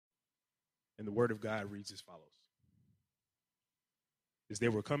And the word of God reads as follows. As they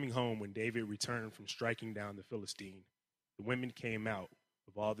were coming home when David returned from striking down the Philistine, the women came out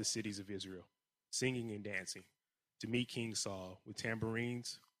of all the cities of Israel, singing and dancing, to meet King Saul with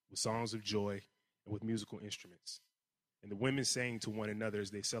tambourines, with songs of joy, and with musical instruments. And the women sang to one another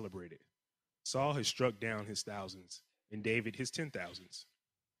as they celebrated. Saul had struck down his thousands, and David his 10,000s.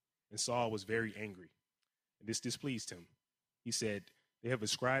 And Saul was very angry, and this displeased him. He said, "They have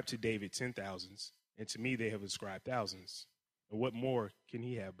ascribed to David 10,000s, and to me they have ascribed thousands. And what more can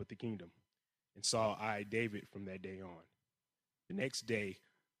he have but the kingdom?" And Saul eyed David from that day on. The next day,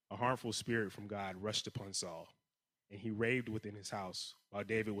 a harmful spirit from God rushed upon Saul, and he raved within his house while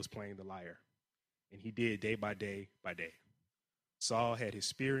David was playing the lyre. And he did day by day by day. Saul had his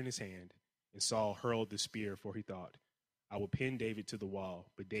spear in his hand, and Saul hurled the spear, for he thought, "I will pin David to the wall,"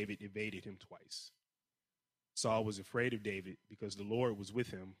 but David evaded him twice. Saul was afraid of David because the Lord was with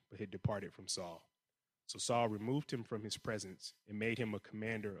him, but had departed from Saul. So Saul removed him from his presence and made him a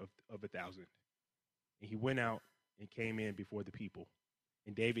commander of 1,000. And he went out and came in before the people.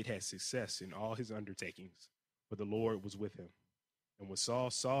 And David had success in all his undertakings, for the Lord was with him. And when Saul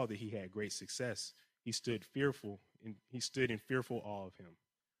saw that he had great success, he stood in fearful awe of him.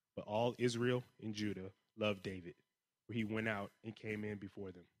 But all Israel and Judah loved David, for he went out and came in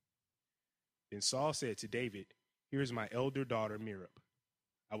before them. Then Saul said to David, "Here is my elder daughter Merab.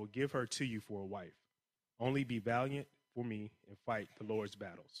 I will give her to you for a wife. Only be valiant for me and fight the Lord's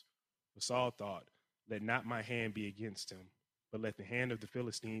battles." But Saul thought, "Let not my hand be against him, but let the hand of the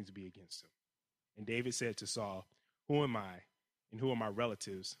Philistines be against him." And David said to Saul, "Who am I, and who are my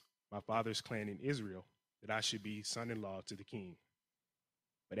relatives, my father's clan in Israel, that I should be son-in-law to the king?"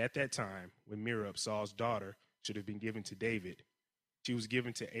 But at that time, when Merab, Saul's daughter, should have been given to David, she was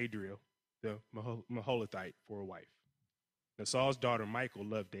given to Adriel, the Meholathite, for a wife. Now Saul's daughter Michal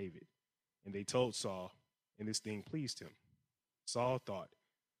loved David, and they told Saul, and this thing pleased him. Saul thought,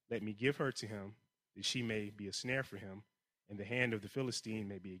 "Let me give her to him, that she may be a snare for him, and the hand of the Philistine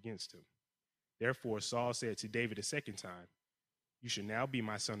may be against him." Therefore Saul said to David a second time, "You shall now be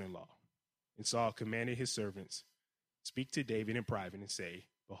my son-in-law." And Saul commanded his servants, "Speak to David in private and say,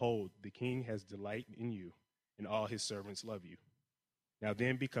 'Behold, the king has delight in you, and all his servants love you. Now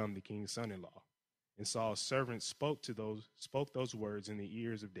then become the king's son-in-law.'" And Saul's servants spoke those words in the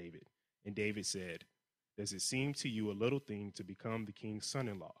ears of David. And David said, "Does it seem to you a little thing to become the king's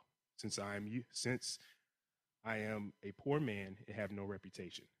son-in-law, since I am a poor man and have no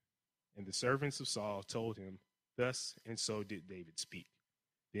reputation?" And the servants of Saul told him, thus and so did David speak.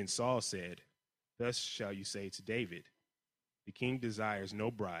 Then Saul said, "Thus shall you say to David, 'The king desires no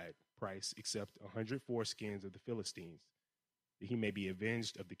bride price except 100 foreskins of the Philistines, that he may be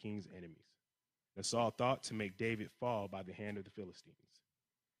avenged of the king's enemies.'" Now Saul thought to make David fall by the hand of the Philistines.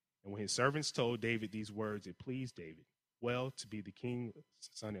 And when his servants told David these words, it pleased David well to be the king's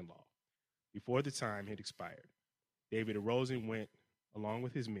son-in-law. Before the time had expired, David arose and went along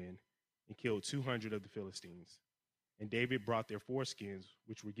with his men and killed 200 of the Philistines. And David brought their foreskins,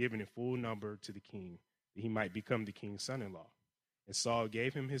 which were given in full number, to the king, that he might become the king's son-in-law. And Saul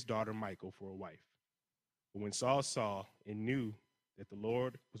gave him his daughter Michal for a wife. But when Saul saw and knew that the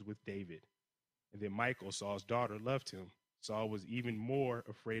Lord was with David, and that Michal, Saul's daughter, loved him, Saul was even more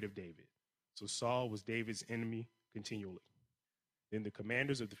afraid of David. So Saul was David's enemy continually. Then the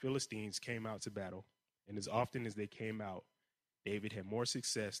commanders of the Philistines came out to battle, and as often as they came out, David had more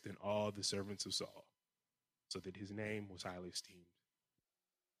success than all the servants of Saul, so that his name was highly esteemed.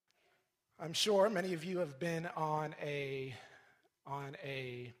 I'm sure many of you have been on a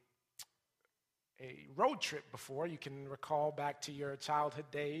road trip before. You can recall back to your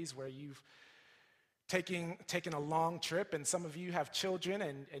childhood days where you've taken a long trip, and some of you have children,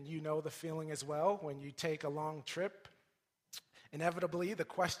 and you know the feeling as well. When you take a long trip, inevitably the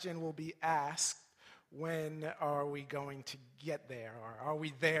question will be asked, when are we going to get there, or are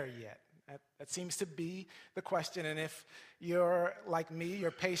we there yet? That seems to be the question, and if you're like me,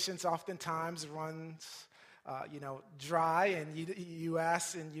 your patience oftentimes runs dry, and you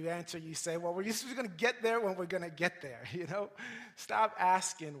ask and you answer, you say, "Well, we're just going to get there when we're going to get there." Stop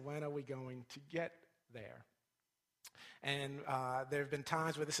asking, when are we going to get there? And there have been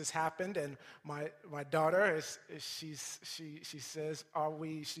times where this has happened, and my daughter she says,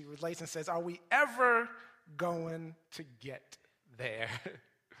 she relates and says, "Are we ever going to get there?"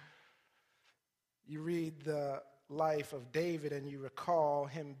 You read the life of David and you recall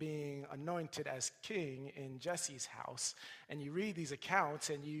him being anointed as king in Jesse's house, and you read these accounts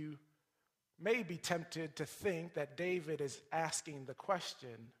and you may be tempted to think that David is asking the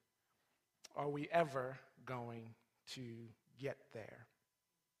question, are we ever going to get there?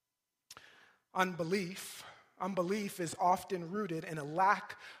 unbelief. Unbelief is often rooted in a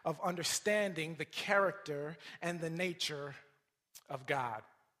lack of understanding the character and the nature of God.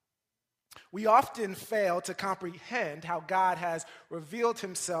 We often fail to comprehend how God has revealed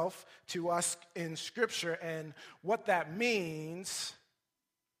himself to us in Scripture and what that means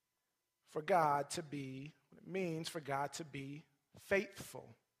for God to be, faithful.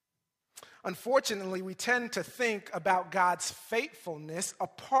 Unfortunately, we tend to think about God's faithfulness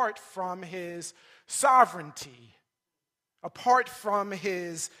apart from his sovereignty, apart from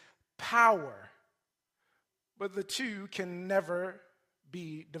his power. But the two can never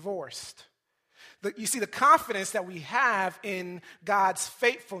be divorced. You see, the confidence that we have in God's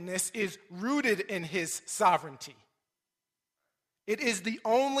faithfulness is rooted in his sovereignty. It is the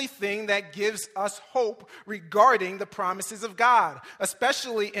only thing that gives us hope regarding the promises of God,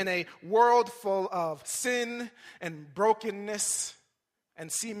 especially in a world full of sin and brokenness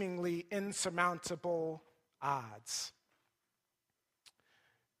and seemingly insurmountable odds.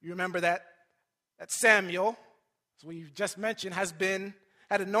 You remember that Samuel, as we've just mentioned,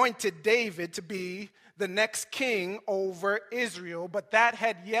 had anointed David to be the next king over Israel, but that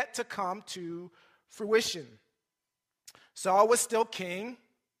had yet to come to fruition. Saul was still king,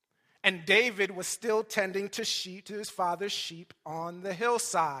 and David was still tending to his father's sheep on the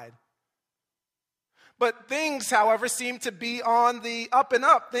hillside. But things, however, seemed to be on the up and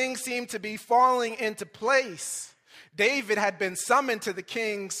up. Things seemed to be falling into place. David had been summoned to the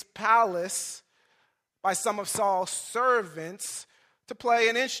king's palace by some of Saul's servants to play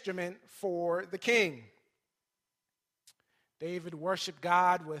an instrument for the king. David worshiped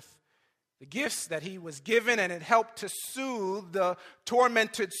God with the gifts that he was given, and it helped to soothe the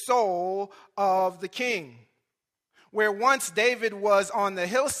tormented soul of the king. Where once David was on the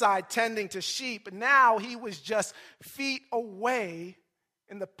hillside tending to sheep, now he was just feet away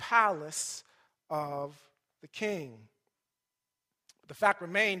in the palace of the king. The fact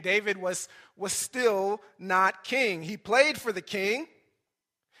remained, David was still not king. He played for the king,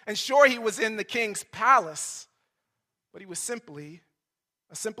 and sure, he was in the king's palace, but he was simply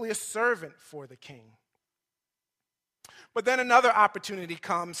a servant for the king. But then another opportunity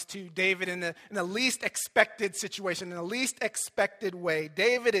comes to David in the least expected situation, in the least expected way.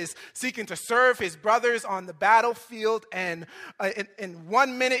 David is seeking to serve his brothers on the battlefield, and in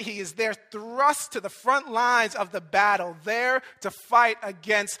 1 minute he is there thrust to the front lines of the battle, there to fight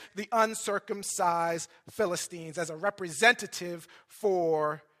against the uncircumcised Philistines as a representative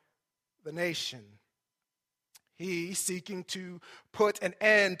for the nation. He seeking to put an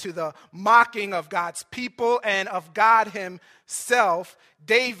end to the mocking of God's people and of God himself.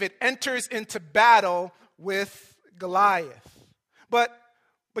 David enters into battle with Goliath. But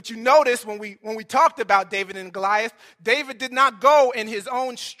you notice when we talked about David and Goliath, David did not go in his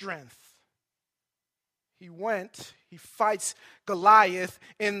own strength. He fights Goliath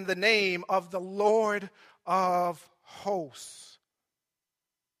in the name of the Lord of hosts.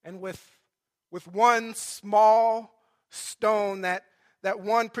 And with one small stone that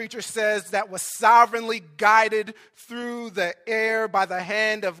one preacher says that was sovereignly guided through the air by the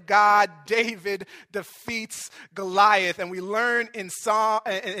hand of God, David defeats Goliath. And we learn in 1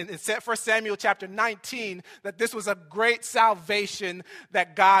 Samuel chapter 19 that this was a great salvation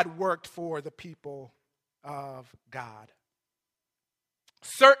that God worked for the people of God.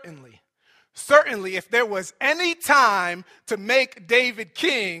 Certainly, if there was any time to make David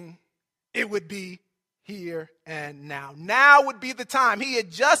king, it would be here and now. Now would be the time. He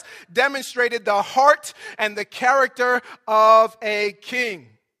had just demonstrated the heart and the character of a king.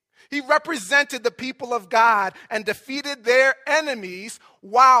 He represented the people of God and defeated their enemies,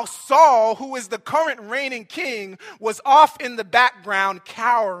 while Saul, who is the current reigning king, was off in the background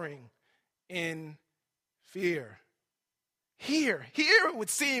cowering in fear. Here it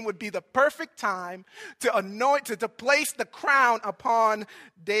would seem would be the perfect time to place the crown upon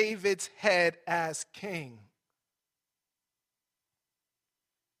David's head as king.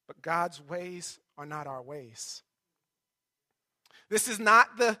 But God's ways are not our ways. This is not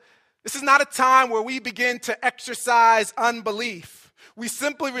a time where we begin to exercise unbelief. We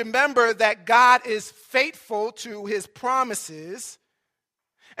simply remember that God is faithful to his promises.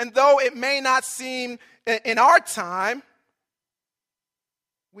 And though it may not seem in our time,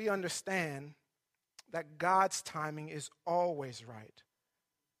 we understand that God's timing is always right.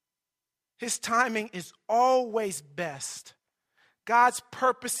 His timing is always best. God's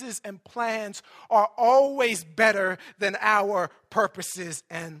purposes and plans are always better than our purposes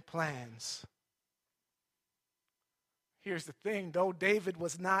and plans. Here's the thing, though David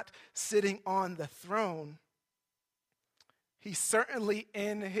was not sitting on the throne, he certainly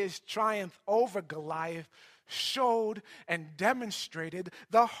in his triumph over Goliath showed and demonstrated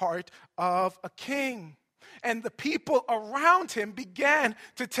the heart of a king. And the people around him began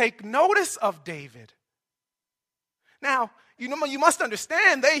to take notice of David. Now, you must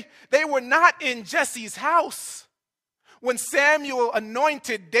understand, they were not in Jesse's house. When Samuel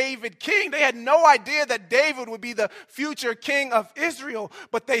anointed David king, they had no idea that David would be the future king of Israel,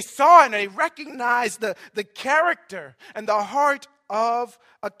 but they saw and they recognized the character and the heart of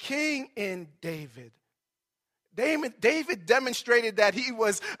a king in David. David demonstrated that he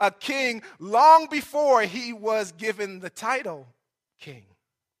was a king long before he was given the title king.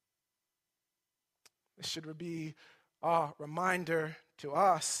 This should be a reminder to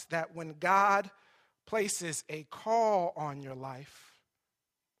us that when God places a call on your life,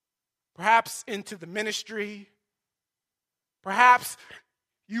 perhaps into the ministry, perhaps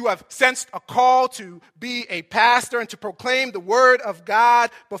you have sensed a call to be a pastor and to proclaim the word of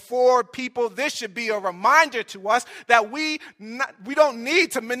God before people, this should be a reminder to us that we don't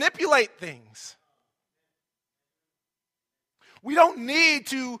need to manipulate things. We don't need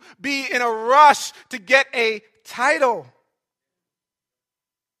to be in a rush to get a title.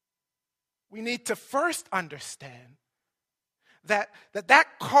 We need to first understand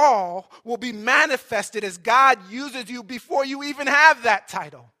that call will be manifested as God uses you before you even have that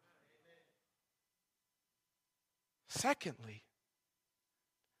title. Secondly,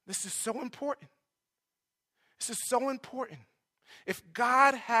 this is so important. This is so important. If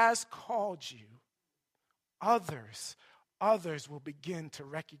God has called you, others will begin to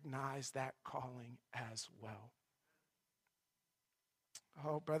recognize that calling as well.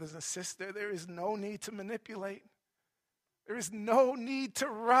 Oh, brothers and sisters, there is no need to manipulate. There is no need to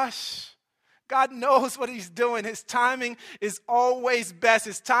rush. God knows what he's doing. His timing is always best.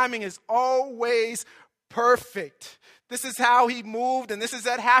 His timing is always perfect. This is how he moved, and this is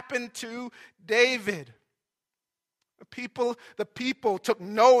what happened to David. The people took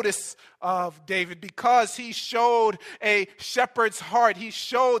notice of David because he showed a shepherd's heart. He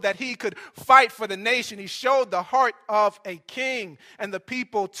showed that he could fight for the nation. He showed the heart of a king, and the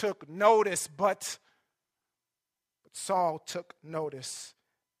people took notice, but Saul took notice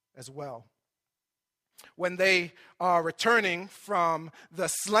as well. When they are returning from the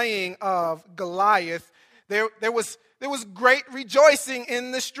slaying of Goliath, there was great rejoicing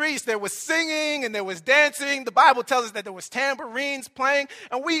in the streets. There was singing and there was dancing. The Bible tells us that there was tambourines playing,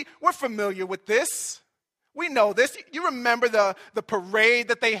 and we're familiar with this. We know this. You remember the parade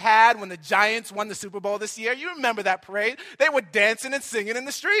that they had when the Giants won the Super Bowl this year? You remember that parade? They were dancing and singing in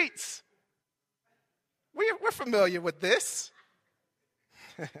the streets. We're familiar with this.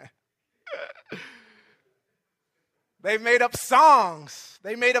 They made up songs.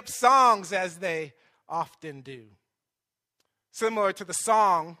 They made up songs as they often do. Similar to the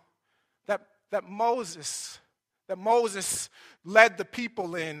song that Moses led the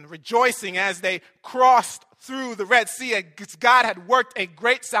people in, rejoicing as they crossed through the Red Sea. God had worked a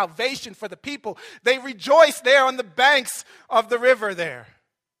great salvation for the people. They rejoiced there on the banks of the river there.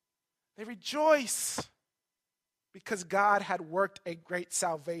 They rejoice because God had worked a great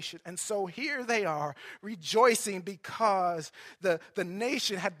salvation. And so here they are rejoicing because the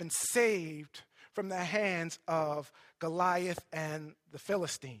nation had been saved from the hands of Goliath and the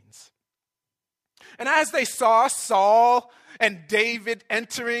Philistines. And as they saw Saul and David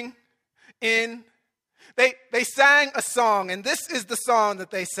entering in, they sang a song, and this is the song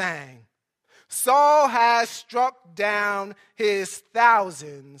that they sang. Saul has struck down his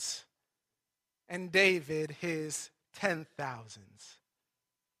thousands, and David his 10,000s.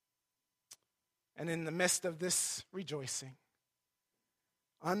 And in the midst of this rejoicing,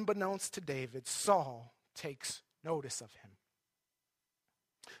 unbeknownst to David, Saul takes notice of him.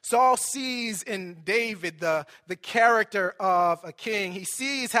 Saul sees in David the character of a king. He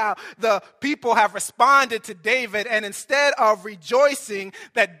sees how the people have responded to David, and instead of rejoicing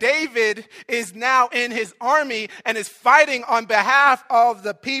that David is now in his army and is fighting on behalf of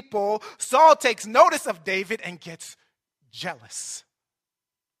the people, Saul takes notice of David and gets jealous.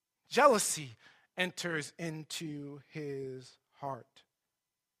 Jealousy enters into his heart.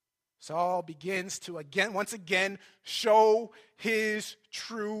 Saul begins to once again show his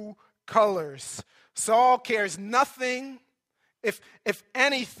true colors. Saul cares nothing, if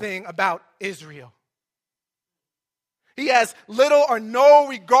anything, about Israel. He has little or no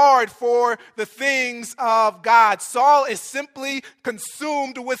regard for the things of God. Saul is simply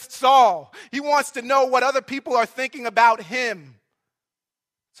consumed with Saul. He wants to know what other people are thinking about him.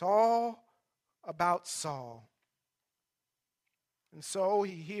 It's all about Saul. And so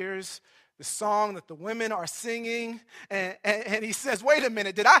he hears the song that the women are singing, and he says, wait a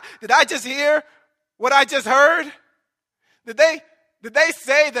minute, did I just hear what I just heard? Did they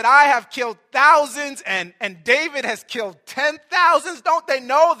say that I have killed thousands and David has killed 10,000s? Don't they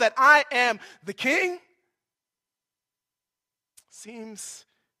know that I am the king? It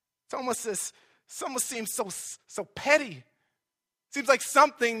almost seems so petty. Seems like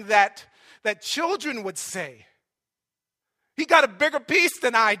something that children would say. He got a bigger piece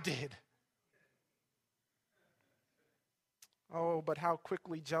than I did. Oh, but how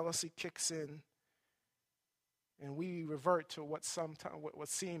quickly jealousy kicks in, and we revert to what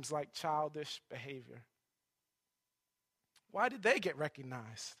seems like childish behavior. Why did they get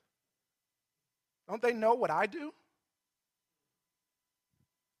recognized? Don't they know what I do?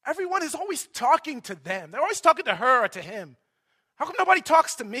 Everyone is always talking to them. They're always talking to her or to him. How come nobody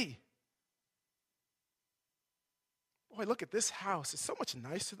talks to me? Boy, look at this house. It's so much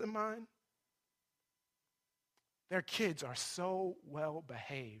nicer than mine. Their kids are so well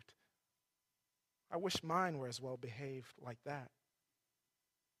behaved. I wish mine were as well behaved like that.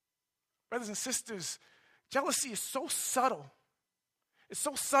 Brothers and sisters, jealousy is so subtle. It's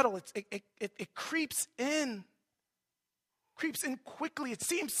so subtle. It creeps in. Creeps in quickly. It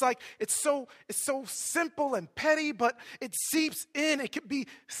seems like it's so simple and petty, but it seeps in. It can be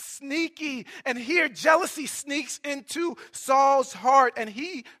sneaky. And here, jealousy sneaks into Saul's heart, and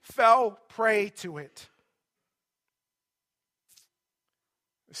he fell prey to it.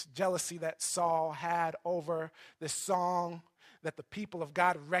 This jealousy that Saul had over this song that the people of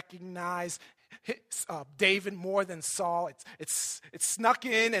God recognize David more than Saul. It snuck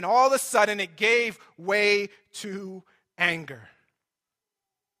in, and all of a sudden it gave way to anger.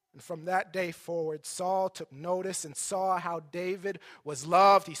 And from that day forward, Saul took notice and saw how David was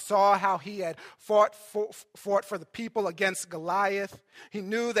loved. He saw how he had fought for the people against Goliath. He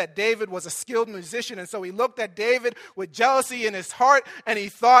knew that David was a skilled musician, and so he looked at David with jealousy in his heart, and he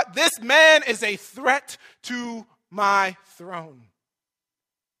thought, this man is a threat to my throne,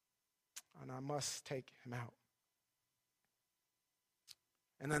 and I must take him out.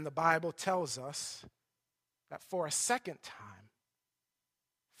 And then the Bible tells us that for a second time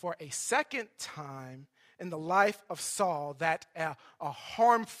in the life of Saul, that a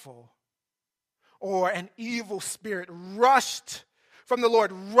harmful or an evil spirit rushed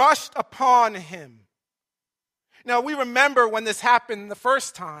upon him. Now, we remember when this happened the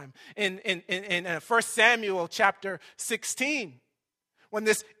first time in 1 Samuel chapter 16, when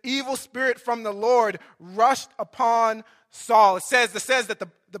this evil spirit from the Lord rushed upon Saul. It says that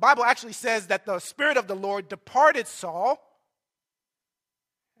the Bible actually says that the Spirit of the Lord departed Saul,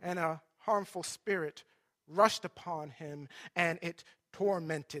 and a harmful spirit rushed upon him, and it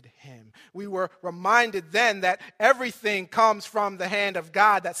tormented him. We were reminded then that everything comes from the hand of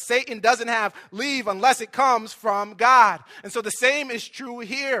God, that Satan doesn't have leave unless it comes from God. And so the same is true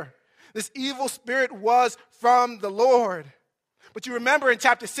here. This evil spirit was from the Lord. But you remember in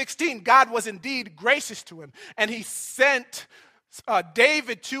chapter 16, God was indeed gracious to him, and he sent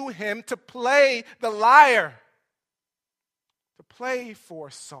David to him to play the lyre, to play for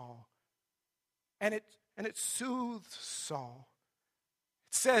Saul. And it soothed Saul.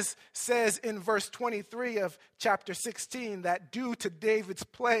 It says in verse 23 of chapter 16 that due to David's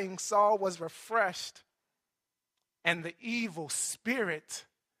playing, Saul was refreshed, and the evil spirit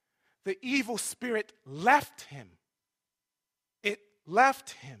left him. Left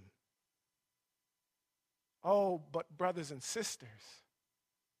him. Oh, but brothers and sisters,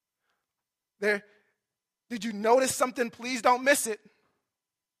 did you notice something? Please don't miss it.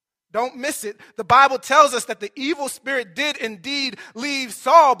 Don't miss it. The Bible tells us that the evil spirit did indeed leave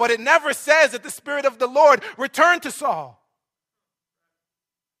Saul, but it never says that the Spirit of the Lord returned to Saul.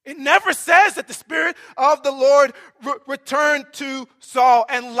 It never says that the Spirit of the Lord returned to Saul.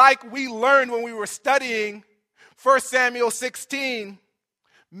 And like we learned when we were studying 1 Samuel 16,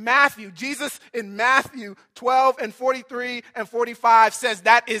 Jesus in Matthew 12 and 43 and 45 says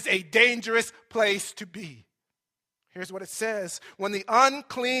that is a dangerous place to be. Here's what it says. When the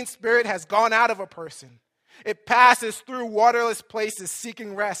unclean spirit has gone out of a person, it passes through waterless places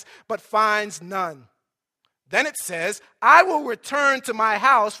seeking rest, but finds none. Then it says, I will return to my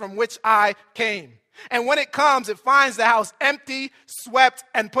house from which I came. And when it comes, it finds the house empty, swept,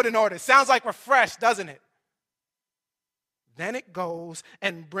 and put in order. Sounds like refreshed, doesn't it? Then it goes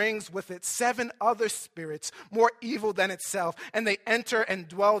and brings with it 7 other spirits more evil than itself, and they enter and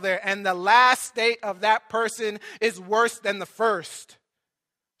dwell there. And the last state of that person is worse than the first.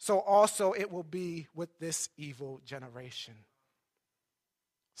 So also it will be with this evil generation.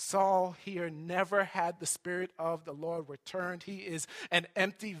 Saul here never had the Spirit of the Lord returned. He is an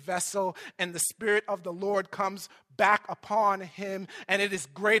empty vessel, and the Spirit of the Lord comes back upon him, and it is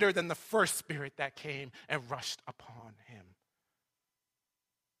greater than the first spirit that came and rushed upon him.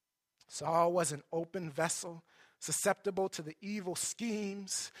 Saul was an open vessel, susceptible to the evil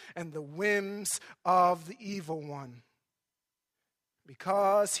schemes and the whims of the evil one.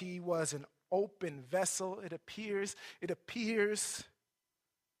 Because he was an open vessel, it appears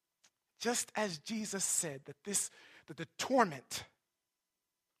just as Jesus said that the torment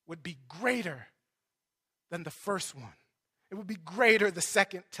would be greater than the first one. It would be greater the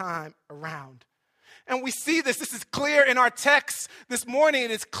second time around. And we see this. This is clear in our text this morning. It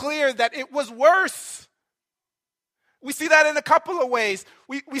is clear that it was worse. We see that in a couple of ways.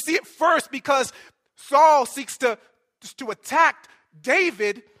 We see it first because Saul seeks to attack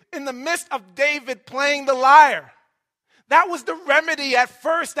David in the midst of David playing the lyre. That was the remedy at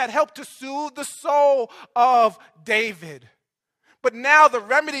first that helped to soothe the soul of David. But now the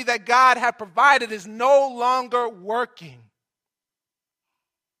remedy that God had provided is no longer working.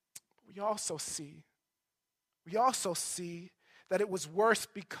 We also see that it was worse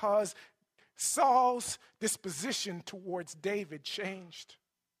because Saul's disposition towards David changed.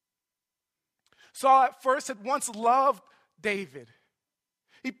 Saul at first had once loved David.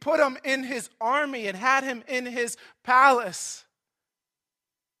 He put him in his army and had him in his palace.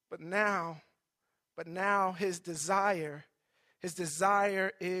 But now his desire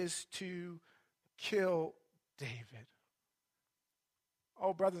is to kill David.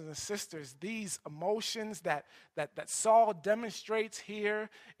 Oh, brothers and sisters, these emotions that Saul demonstrates here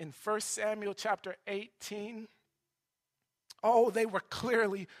in 1 Samuel chapter 18, they were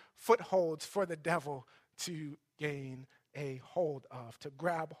clearly footholds for the devil to gain a hold of, to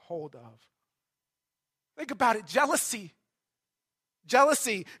grab hold of. Think about it, jealousy.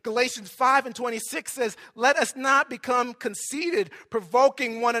 Galatians 5:26 says, let us not become conceited,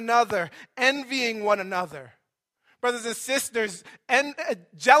 provoking one another, envying one another. Brothers and sisters,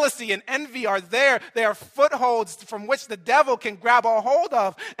 jealousy and envy are there. They are footholds from which the devil can grab a hold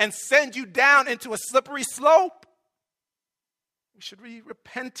of and send you down into a slippery slope. We should be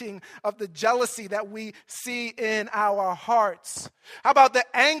repenting of the jealousy that we see in our hearts. How about the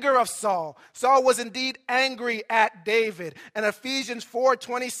anger of Saul? Saul was indeed angry at David. And Ephesians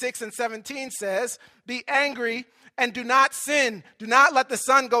 4:26 and 17 says, be angry and do not sin. Do not let the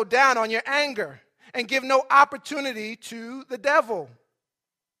sun go down on your anger, and give no opportunity to the devil.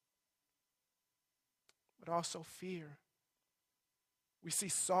 But also fear. We see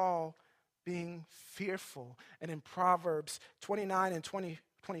Saul being fearful. And in Proverbs 29 and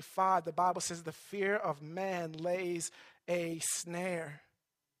 25, the Bible says the fear of man lays a snare.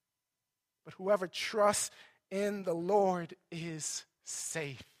 But whoever trusts in the Lord is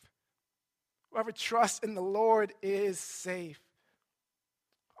safe. Whoever trusts in the Lord is safe.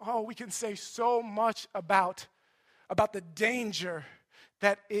 Oh, we can say so much about the danger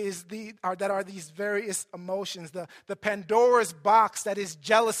that are these various emotions. The Pandora's box that is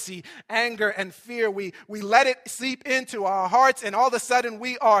jealousy, anger, and fear. We let it seep into our hearts, and all of a sudden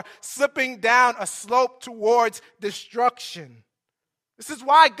we are slipping down a slope towards destruction. This is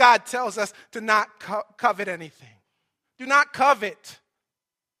why God tells us to not covet anything. Do not covet.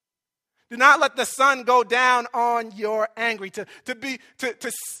 Do not let the sun go down on your anger. To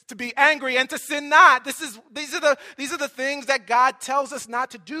be angry and to sin not. These are the things that God tells us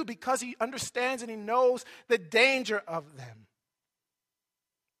not to do because He understands and He knows the danger of them.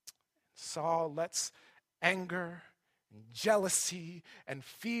 Saul lets anger, and jealousy, and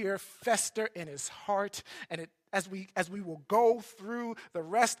fear fester in his heart, and as we will go through the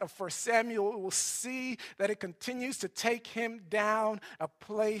rest of 1 Samuel, we will see that it continues to take him down a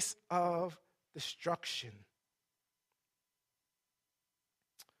place of destruction.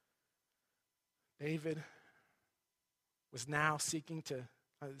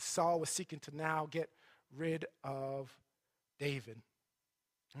 Saul was seeking to now get rid of David.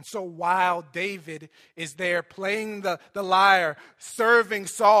 And so while David is there playing the lyre, serving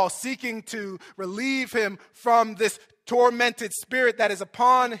Saul, seeking to relieve him from this tormented spirit that is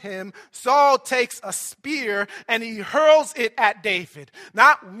upon him, Saul takes a spear and he hurls it at David.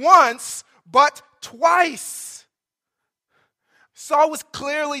 Not once, but twice. Saul was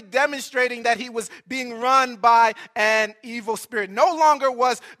clearly demonstrating that he was being run by an evil spirit. No longer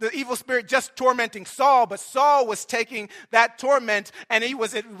was the evil spirit just tormenting Saul, but Saul was taking that torment and it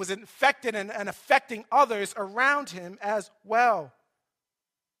was infected and affecting others around him as well.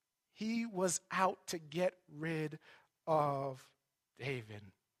 He was out to get rid of David.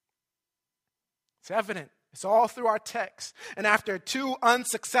 It's evident It's all through our text. And after 2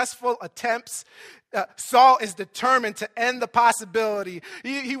 unsuccessful attempts, Saul is determined to end the possibility.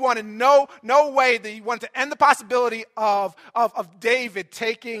 He wanted no way that he wanted to end the possibility of David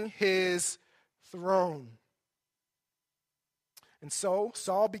taking his throne. And so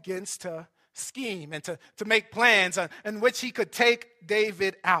Saul begins to scheme and to make plans in which he could take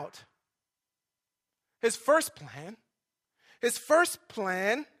David out. His first plan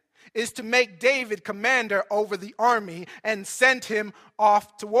is to make David commander over the army and send him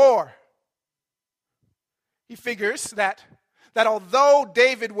off to war. He figures that although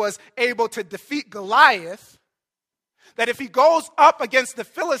David was able to defeat Goliath, that if he goes up against the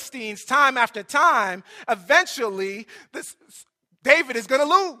Philistines time after time, eventually David is going to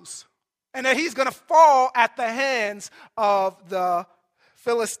lose, and that he's going to fall at the hands of the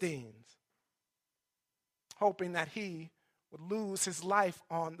Philistines, hoping that he would lose his life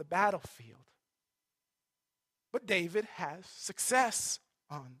on the battlefield. But David has success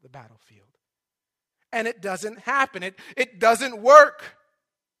on the battlefield. And it doesn't happen. It doesn't work.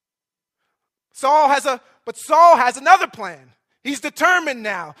 Saul has another plan. He's determined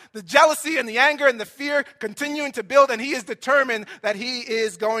now. The jealousy and the anger and the fear continuing to build, and he is determined that he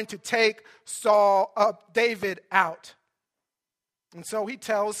is going to take David out. And so he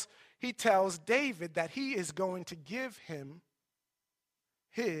tells David that he is going to give him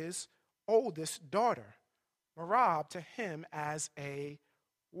his oldest daughter, Merab, to him as a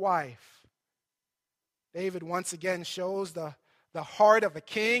wife. David once again shows the heart of a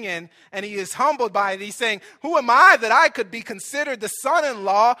king, and he is humbled by it. He's saying, who am I that I could be considered the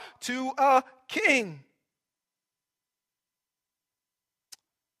son-in-law to a king?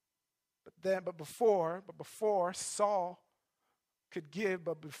 But before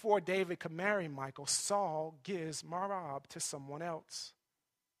David could marry Michal, Saul gives Merab to someone else.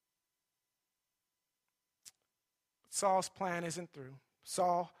 But Saul's plan isn't through.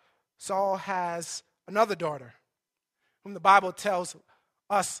 Saul has another daughter, whom the Bible tells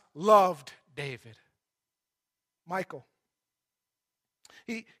us loved David, Michal.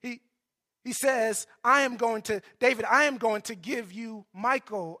 He says, David, I am going to give you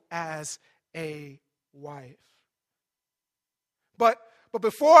Michal as a wife. But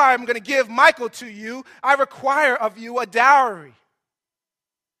before I'm going to give Michal to you, I require of you a dowry.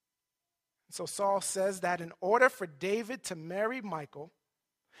 So Saul says that in order for David to marry Michal,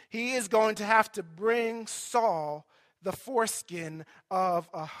 he is going to have to bring Saul the foreskin of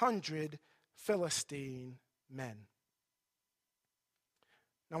 100 Philistine men.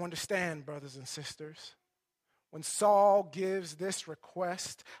 Now understand, brothers and sisters, when Saul gives this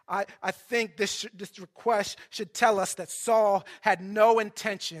request, I think this request should tell us that Saul had no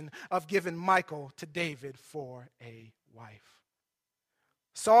intention of giving Michal to David for a wife.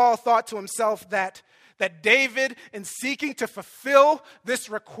 Saul thought to himself that David, in seeking to fulfill this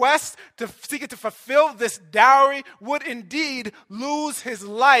request, seeking to fulfill this dowry, would indeed lose his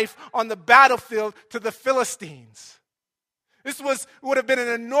life on the battlefield to the Philistines. This would have been an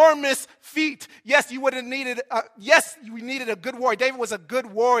enormous feat. Yes, we needed a good warrior. David was a good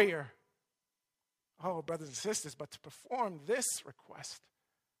warrior. Oh, brothers and sisters, but to perform this request,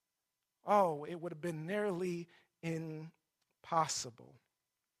 it would have been nearly impossible.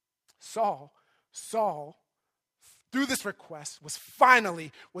 Saul, through this request, was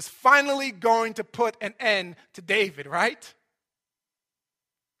finally going to put an end to David, right?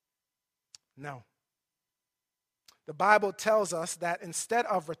 No. The Bible tells us that instead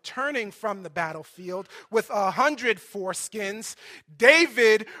of returning from the battlefield with 100 foreskins,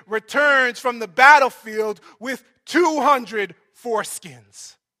 David returns from the battlefield with 200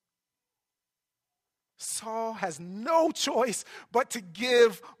 foreskins. Saul has no choice but to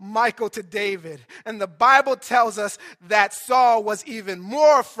give Michal to David. And the Bible tells us that Saul was even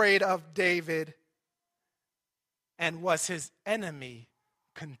more afraid of David and was his enemy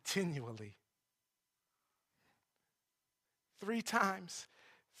continually. 3 times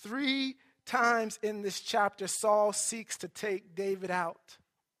in this chapter, Saul seeks to take David out.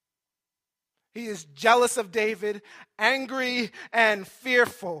 He is jealous of David, angry and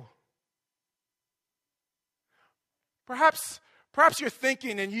fearful. Perhaps you're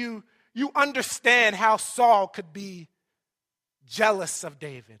thinking and you understand how Saul could be jealous of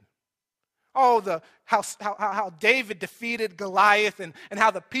David. How David defeated Goliath and how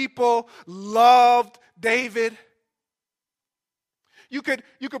the people loved David. You could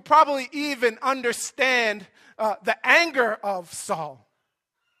probably even understand the anger of Saul.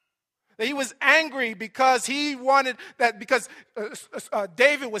 That he was angry because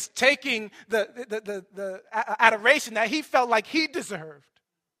David was taking the adoration that he felt like he deserved.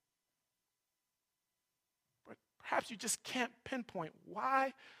 perhaps you just can't pinpoint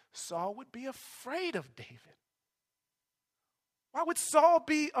why Saul would be afraid of David. Why would Saul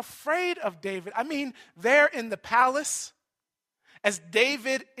be afraid of David? I mean, there in the palace, as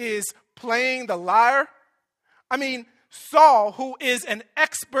David is playing the lyre, I mean, Saul, who is an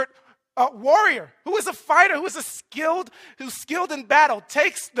expert warrior, who is a fighter, who's skilled in battle,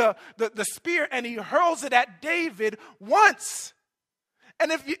 takes the spear and he hurls it at David once.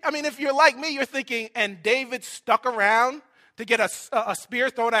 And if you're like me, you're thinking, and David stuck around to get a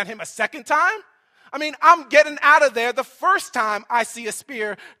spear thrown at him a second time? I mean, I'm getting out of there the first time I see a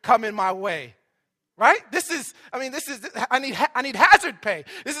spear come in my way. Right? I need hazard pay.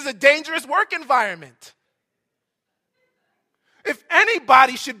 This is a dangerous work environment. If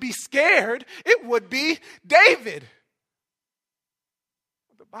anybody should be scared, it would be David.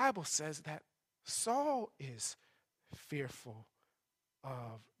 The Bible says that Saul is fearful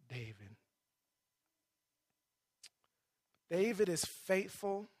of David. David is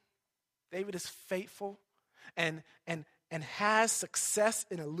faithful. David is faithful and has success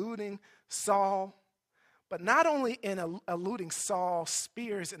in eluding Saul. But not only in eluding Saul's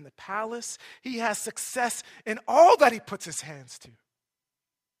spears in the palace, he has success in all that he puts his hands to.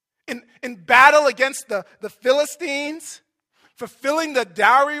 In battle against the Philistines, fulfilling the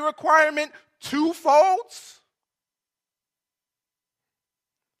dowry requirement twofold.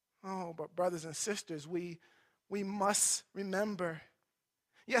 Oh, but brothers and sisters, we must remember,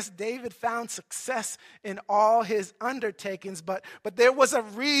 yes, David found success in all his undertakings, but there was a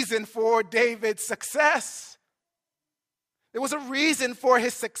reason for David's success. There was a reason for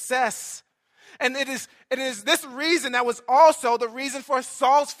his success. And it is this reason that was also the reason for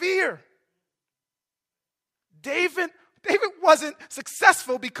Saul's fear. David wasn't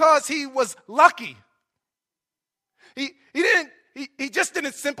successful because he was lucky. He just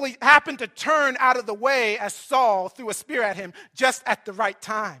didn't simply happen to turn out of the way as Saul threw a spear at him just at the right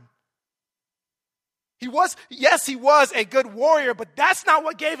time. He was a good warrior, but that's not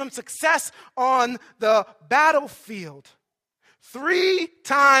what gave him success on the battlefield. 3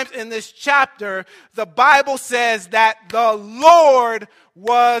 times in this chapter, the Bible says that the Lord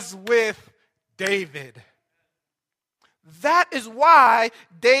was with David. That is why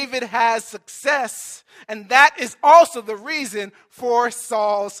David has success, and that is also the reason for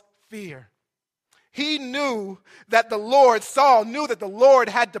Saul's fear. Saul knew that the Lord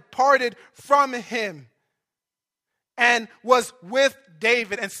had departed from him and was with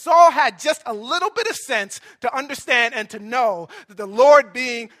David. And Saul had just a little bit of sense to understand and to know that the Lord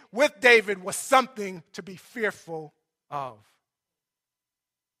being with David was something to be fearful of.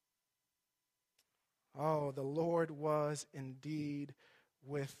 Oh, the Lord was indeed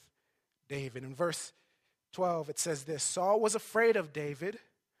with David. In verse 12, it says this: Saul was afraid of David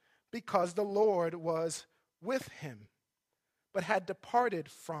because the Lord was with him, but had departed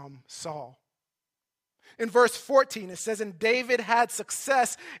from Saul. In verse 14, it says, and David had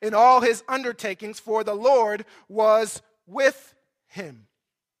success in all his undertakings, for the Lord was with him.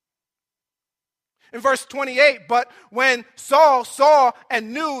 In verse 28, but when Saul saw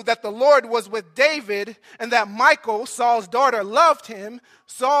and knew that the Lord was with David and that Michal, Saul's daughter, loved him,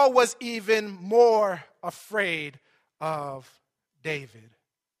 Saul was even more afraid of David.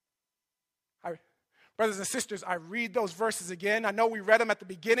 Brothers and sisters, I read those verses again. I know we read them at the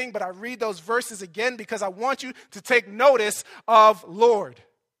beginning, but I read those verses again because I want you to take notice of Lord.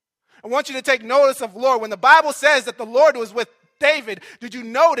 I want you to take notice of Lord. When the Bible says that the Lord was with David, did you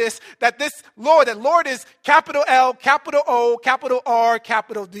notice that that Lord is capital L, capital O, capital R,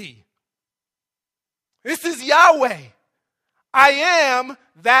 capital D? This is Yahweh. I am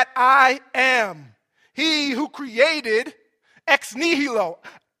that I am. He who created ex nihilo,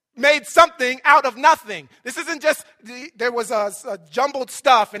 made something out of nothing. This isn't just, there was a jumbled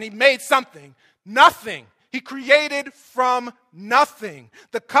stuff and he made something. Nothing. He created from nothing.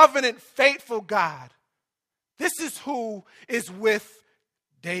 The covenant faithful God. This is who is with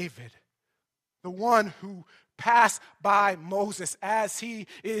David. The one who passed by Moses as he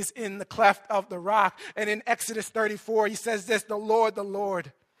is in the cleft of the rock. And in Exodus 34, he says this: the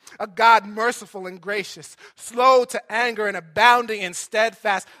Lord, a God merciful and gracious, slow to anger and abounding in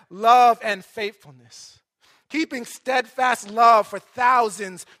steadfast love and faithfulness, keeping steadfast love for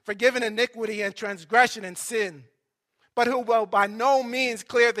thousands, forgiving iniquity and transgression and sin, but who will by no means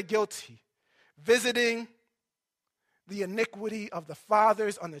clear the guilty, visiting the iniquity of the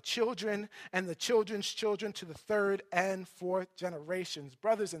fathers on the children and the children's children to the third and fourth generations.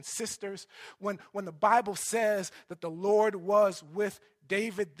 Brothers and sisters, when the Bible says that the Lord was with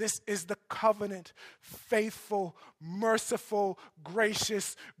David, this is the covenant, faithful, merciful,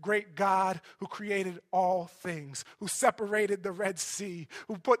 gracious, great God who created all things, who separated the Red Sea,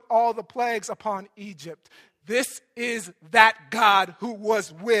 who put all the plagues upon Egypt. This is that God who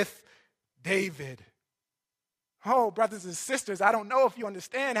was with David. Oh, brothers and sisters, I don't know if you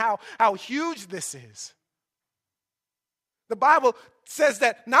understand how huge this is. The Bible says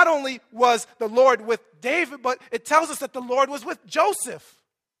that not only was the Lord with David, but it tells us that the Lord was with Joseph.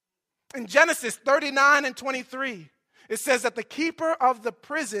 In Genesis 39 and 23, it says that the keeper of the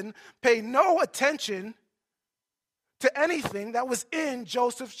prison paid no attention to anything that was in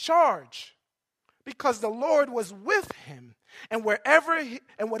Joseph's charge, because the Lord was with him, and whatever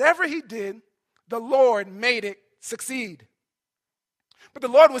he did, the Lord made it succeed. But the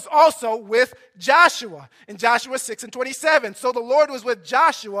Lord was also with Joshua in Joshua 6 and 27. So the Lord was with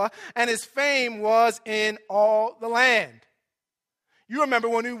Joshua, and his fame was in all the land. You remember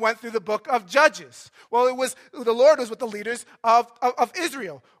when we went through the book of Judges. Well, the Lord was with the leaders of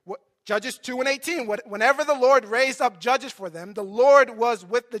Israel. Judges 2 and 18. Whenever the Lord raised up judges for them, the Lord was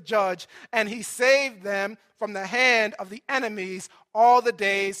with the judge, and he saved them from the hand of the enemies all the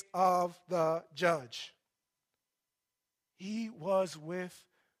days of the judge. He was with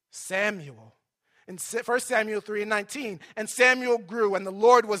Samuel. In 1 Samuel 3 and 19, and Samuel grew, and the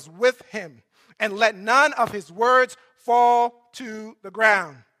Lord was with him, and let none of his words fall to the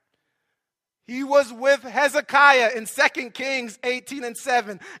ground. He was with Hezekiah in 2 Kings 18 and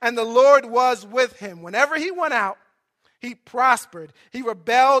 7, and the Lord was with him. Whenever he went out, he prospered. He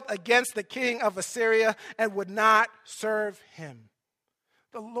rebelled against the king of Assyria and would not serve him.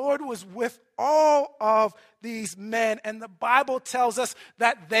 The Lord was with all of these men, and the Bible tells us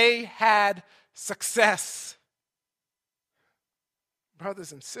that they had success.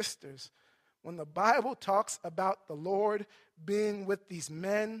 Brothers and sisters, when the Bible talks about the Lord being with these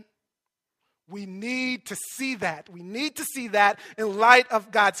men, we need to see that. We need to see that in light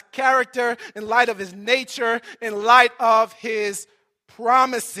of God's character, in light of his nature, in light of his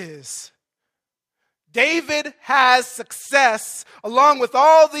promises. David has success along with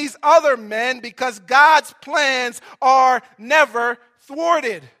all these other men because God's plans are never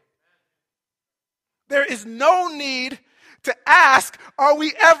thwarted. There is no need to ask, are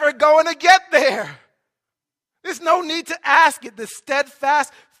we ever going to get there? There's no need to ask it. The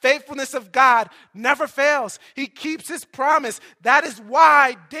steadfast faithfulness of God never fails. He keeps his promise. That is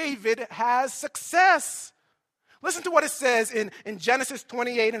why David has success. Listen to what it says in Genesis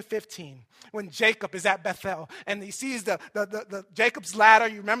 28 and 15, when Jacob is at Bethel and he sees the Jacob's ladder.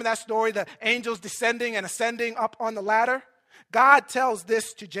 You remember that story, the angels descending and ascending up on the ladder? God tells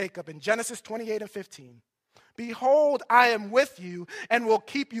this to Jacob in Genesis 28 and 15. Behold, I am with you and will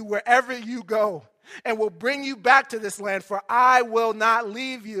keep you wherever you go, and will bring you back to this land, for I will not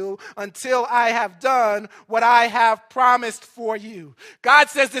leave you until I have done what I have promised for you. God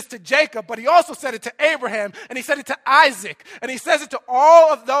says this to Jacob, but he also said it to Abraham, and he said it to Isaac, and he says it to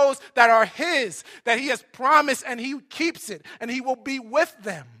all of those that are his, that he has promised, and he keeps it, and he will be with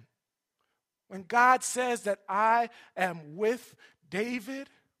them. When God says that I am with David,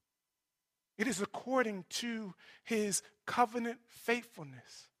 it is according to his covenant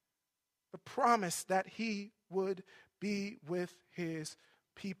faithfulness. The promise that he would be with his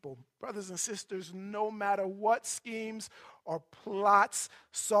people. Brothers and sisters, no matter what schemes or plots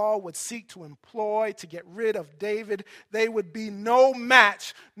Saul would seek to employ to get rid of David, they would be no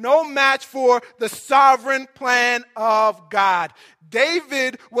match for the sovereign plan of God.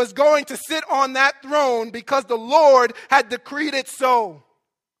 David was going to sit on that throne because the Lord had decreed it so.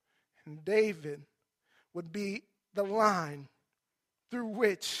 And David would be the line through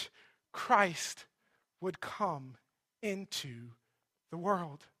which Christ would come into the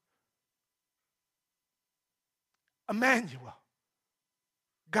world. Emmanuel,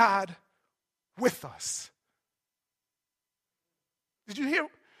 God with us. Did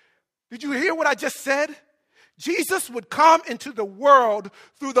you hear what I just said? Jesus would come into the world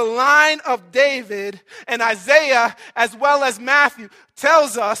through the line of David, and Isaiah, as well as Matthew,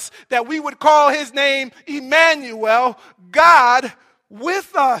 tells us that we would call his name Emmanuel, God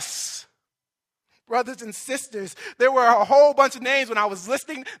with us. Brothers and sisters, there were a whole bunch of names when I was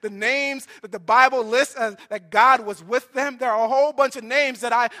listing the names that the Bible lists that God was with them. There are a whole bunch of names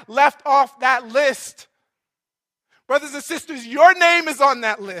that I left off that list. Brothers and sisters, your name is on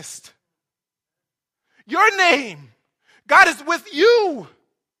that list. Your name. God is with you.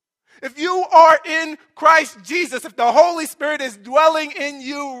 If you are in Christ Jesus, if the Holy Spirit is dwelling in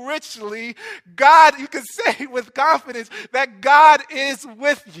you richly, God, you can say with confidence that God is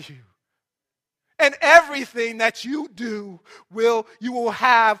with you. And everything that you do, you will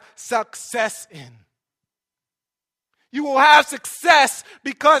have success in. You will have success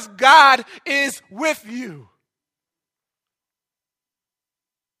because God is with you.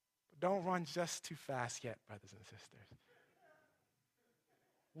 Don't run just too fast yet, brothers and sisters.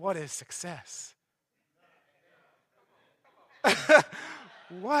 What is success?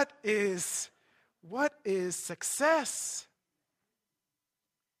 What is success?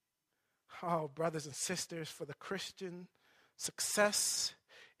 Oh, brothers and sisters, for the Christian, success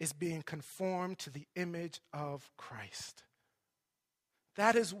is being conformed to the image of Christ.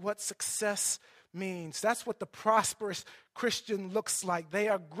 That is what success means. That's what the prosperous Christian looks like. They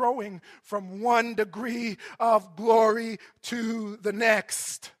are growing from one degree of glory to the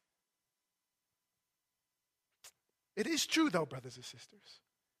next. It is true, though, brothers and sisters.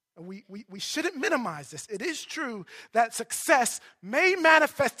 And we shouldn't minimize this. It is true that success may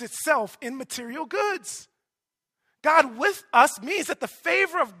manifest itself in material goods. God with us means that the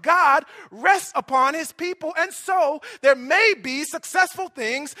favor of God rests upon his people. And so there may be successful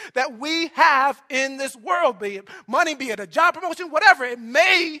things that we have in this world, be it money, be it a job promotion, whatever. It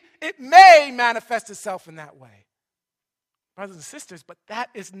may manifest itself in that way. Brothers and sisters, but that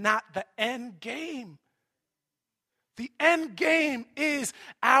is not the end game. The end game is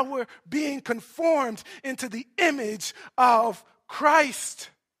our being conformed into the image of Christ.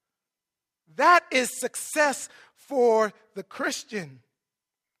 That is success for the Christian.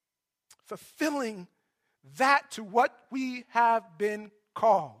 Fulfilling that to what we have been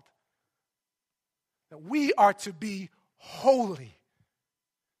called. That we are to be holy.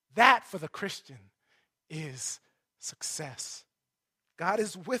 That for the Christian is success. God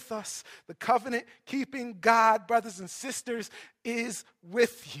is with us. The covenant-keeping God, brothers and sisters, is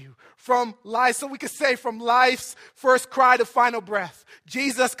with you. From life, so we could say from life's first cry to final breath,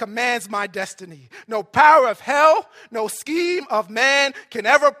 Jesus commands my destiny. No power of hell, no scheme of man can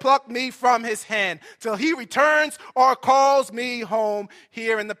ever pluck me from his hand. Till he returns or calls me home,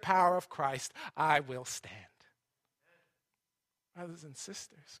 here in the power of Christ, I will stand. Brothers and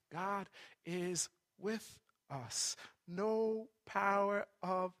sisters, God is with us. No power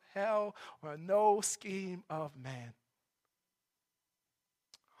of hell or no scheme of man.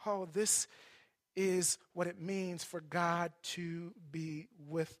 Oh, this is what it means for God to be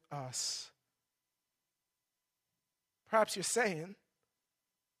with us. Perhaps you're saying,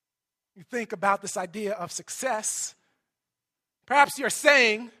 you think about this idea of success. Perhaps you're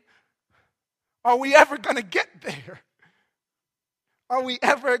saying, are we ever going to get there? Are we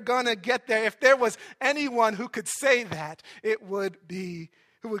ever going to get there? If there was anyone who could say that,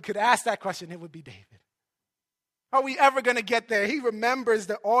 who could ask that question, it would be David. Are we ever going to get there? He remembers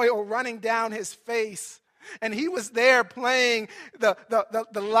the oil running down his face. And he was there playing the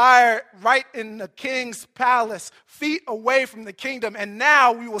lyre right in the king's palace, feet away from the kingdom. And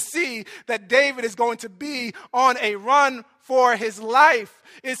now we will see that David is going to be on a run for his life.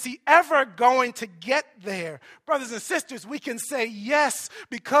 Is he ever going to get there? Brothers and sisters, we can say yes,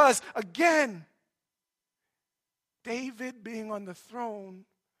 because again, David being on the throne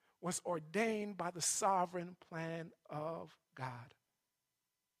was ordained by the sovereign plan of God.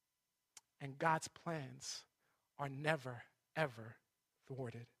 And God's plans are never, ever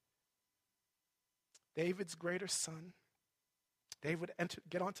thwarted. David's greater son, David would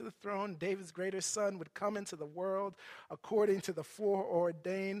get onto the throne. David's greater son would come into the world according to the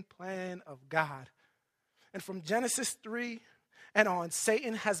foreordained plan of God. And from Genesis 3 and on,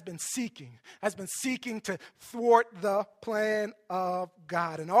 Satan has been seeking to thwart the plan of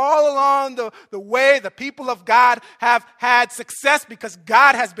God. And all along the way, the people of God have had success because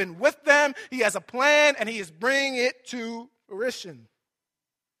God has been with them. He has a plan, and he is bringing it to fruition.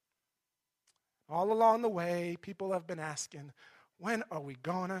 All along the way, people have been asking, when are we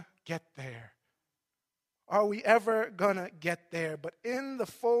going to get there? Are we ever going to get there? But in the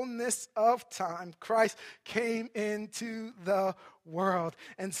fullness of time, Christ came into the world.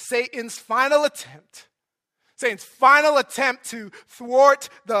 And Satan's final attempt to thwart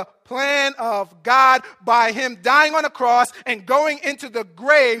the plan of God by him dying on a cross and going into the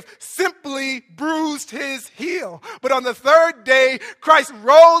grave simply bruised his heel. But on the third day, Christ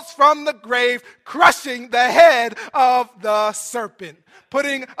rose from the grave, crushing the head of the serpent,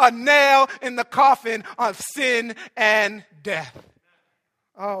 putting a nail in the coffin of sin and death.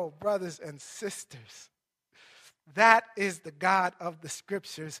 Oh, brothers and sisters, that is the God of the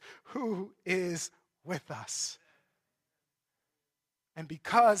Scriptures who is with us. And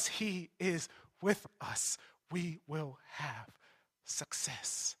because he is with us, we will have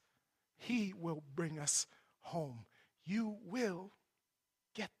success. He will bring us home. You will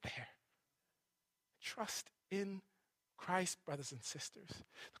get there. Trust in Christ, brothers and sisters.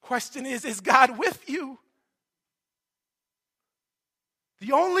 The question is God with you?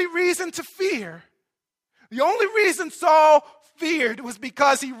 The only reason to fear, the only reason Saul feared was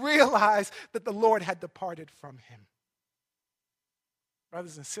because he realized that the Lord had departed from him.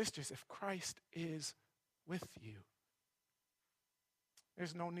 Brothers and sisters, if Christ is with you,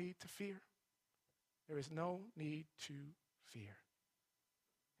 there's no need to fear. There is no need to fear.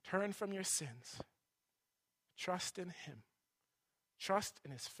 Turn from your sins. Trust in him. Trust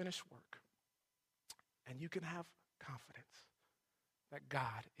in his finished work. And you can have confidence that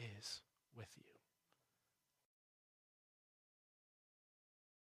God is